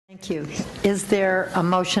Thank you. Is there a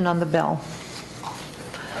motion on the bill?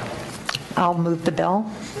 I'll move the bill.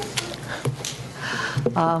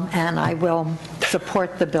 And I will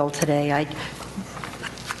support the bill today. I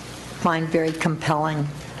find very compelling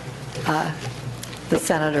the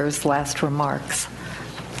senator's last remarks.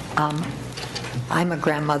 I'm a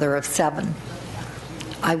grandmother of 7.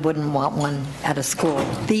 I wouldn't want one at a school,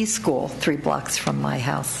 the school, 3 blocks from my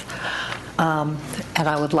house. And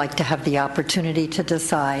I would like to have the opportunity to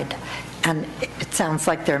decide. And it sounds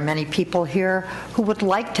like there are many people here who would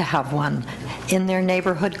like to have one in their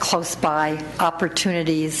neighborhood, close by,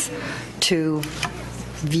 opportunities to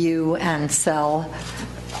view and sell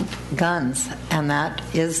guns. And that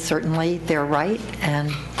is certainly their right.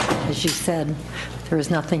 And as you said, there is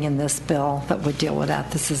nothing in this bill that would deal with that.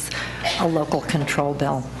 This is a local control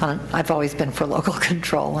bill. I've always been for local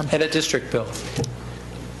control. And a district bill.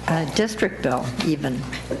 A district bill, even.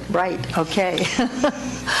 Right, okay.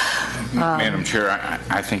 Madam Chair,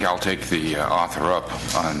 I think I'll take the author up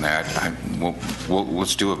on that.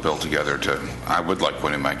 Let's do a bill together. I would like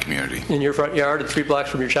one in my community. In your front yard, 3 blocks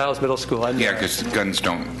from your child's middle school. Yeah, because guns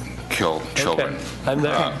don't kill children. Okay. I'm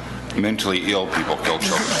there. Mentally ill people kill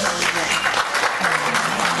children.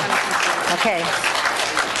 Okay.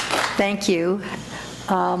 Thank you.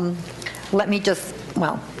 Let me just,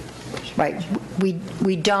 right.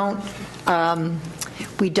 We don't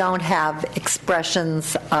have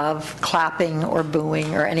expressions of clapping or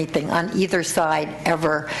booing or anything on either side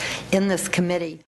ever in this committee.